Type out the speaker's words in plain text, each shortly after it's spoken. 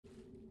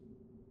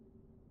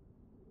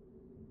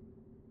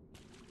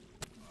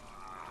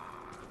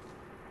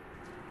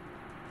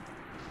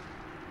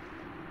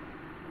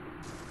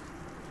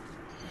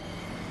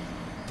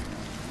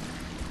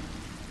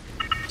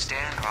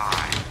Stand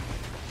by.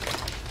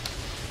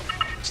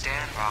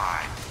 Stand by.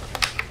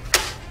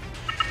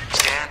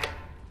 Stand.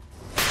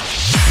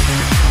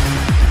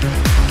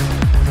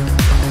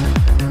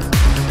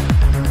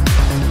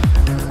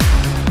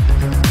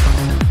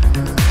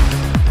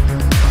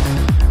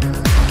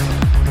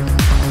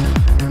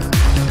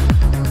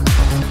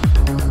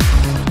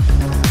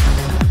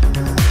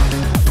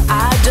 I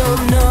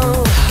don't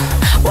know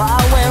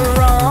what went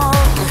wrong.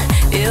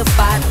 If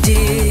I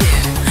did,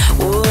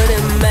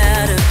 wouldn't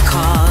matter,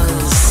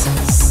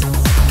 'cause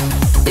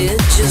it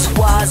just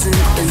wasn't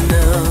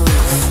enough.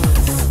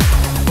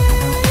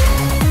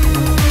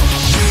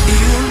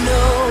 You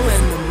know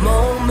when the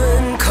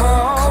moment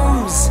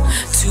comes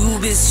to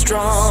be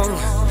strong,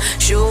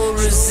 show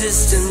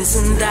resistance,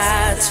 and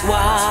that's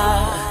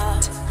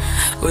what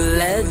we're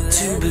led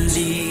to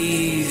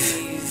believe.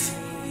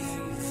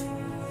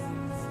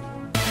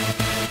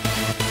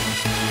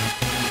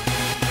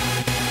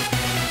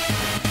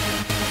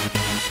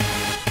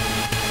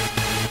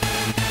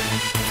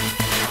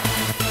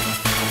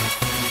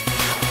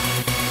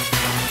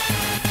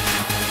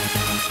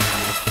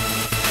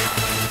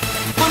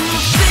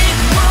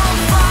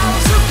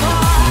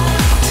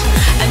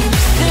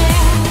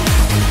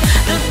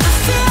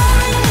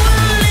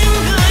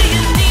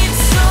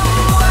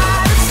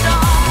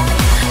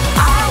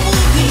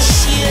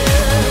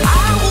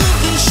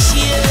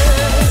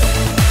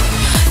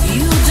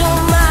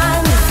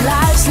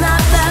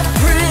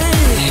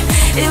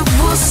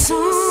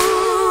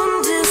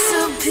 Soon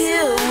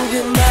disappear, we'll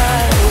be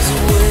miles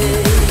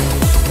away,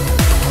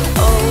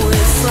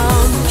 away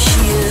from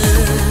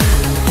here.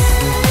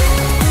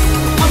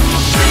 When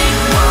the big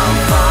world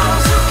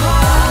falls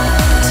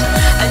apart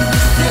and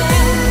you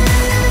think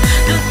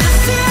that the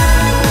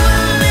feeling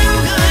will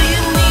linger,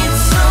 you need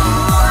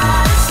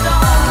somewhere to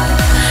start.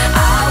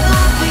 I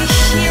will be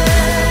here.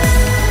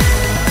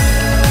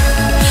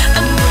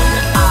 And when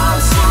it all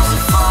seems to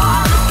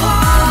fall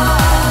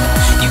apart,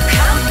 you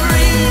can't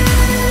breathe.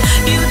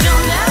 You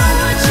don't know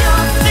what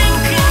you're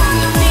thinking,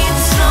 you need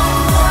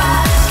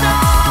somewhere to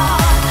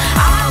start.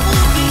 I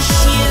will be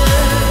here,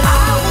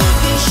 I will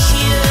be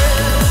here.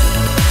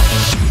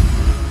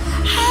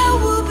 I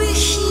will be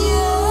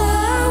here,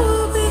 I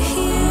will be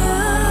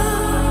here.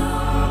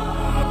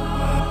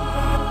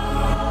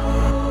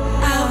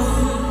 I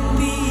will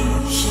be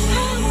here.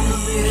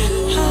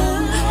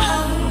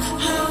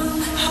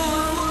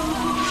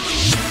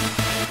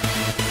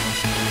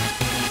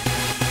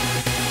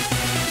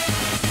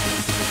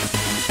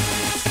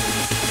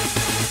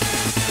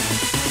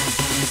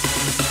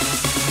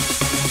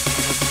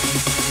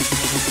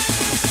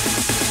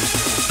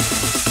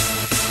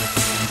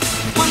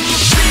 When the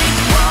big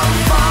world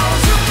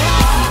falls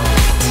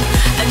apart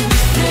and you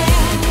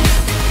think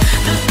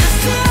that the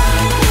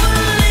feeling will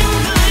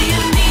linger,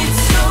 you need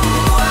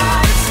somewhere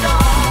to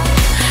start.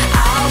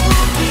 I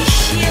will be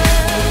here.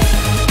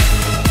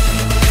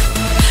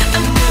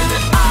 And when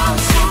it all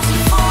seems to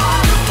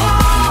fall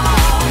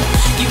apart,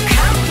 you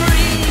can't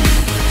breathe.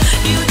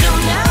 You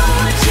don't know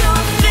what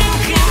you're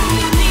thinking,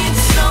 you need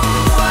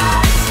somewhere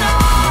to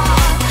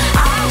start.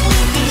 I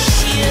will be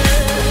here.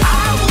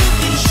 I will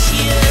be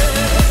here.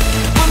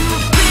 When the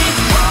big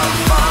world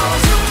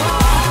falls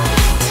apart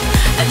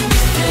and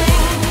you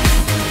think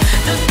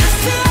that the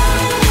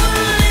feeling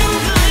will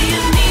linger,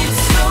 you need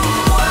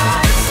somewhere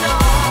to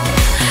start.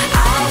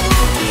 I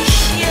will be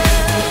here.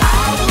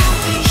 I will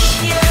be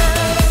here.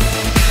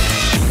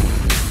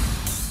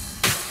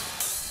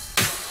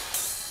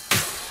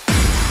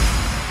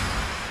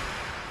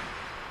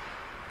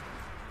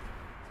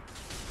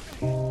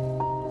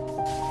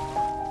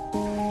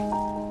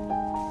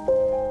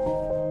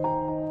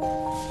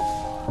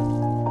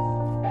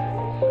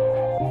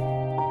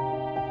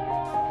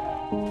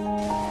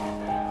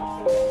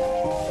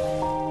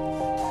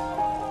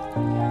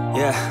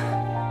 Yeah.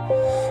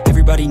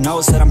 Everybody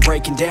knows that I'm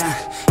breaking down.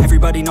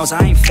 Everybody knows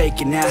I ain't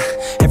faking now.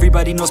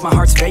 Everybody knows my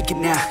heart's vacant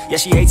now. Yeah,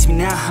 she hates me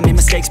now, I made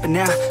mistakes, but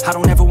now I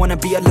don't ever wanna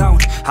be alone.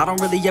 I don't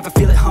really ever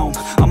feel at home.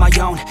 On my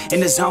own, in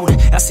the zone,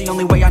 that's the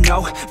only way I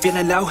know.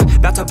 Feeling low,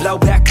 about to blow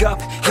back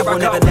up. Here I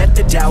won't ever let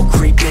the doubt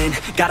creep in.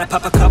 Gotta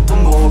pop a couple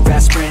more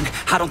aspirin.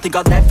 I don't think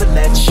I'll ever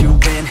let you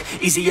in.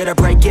 Easier to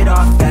break it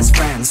off best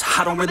friends.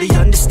 I don't really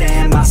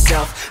understand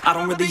myself. I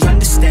don't really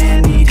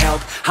understand, need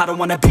help. I don't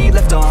wanna be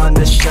left on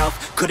the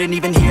shelf. Couldn't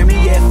even hear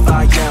me if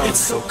I yelled. It's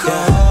so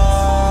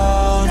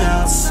cold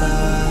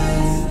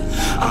outside,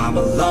 I'm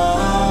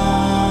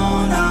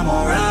alone, I'm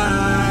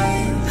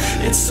alright.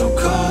 It's so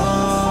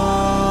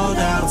cold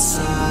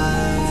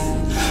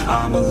outside,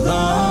 I'm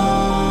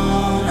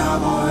alone,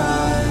 I'm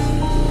alright.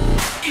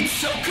 It's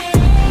so cold.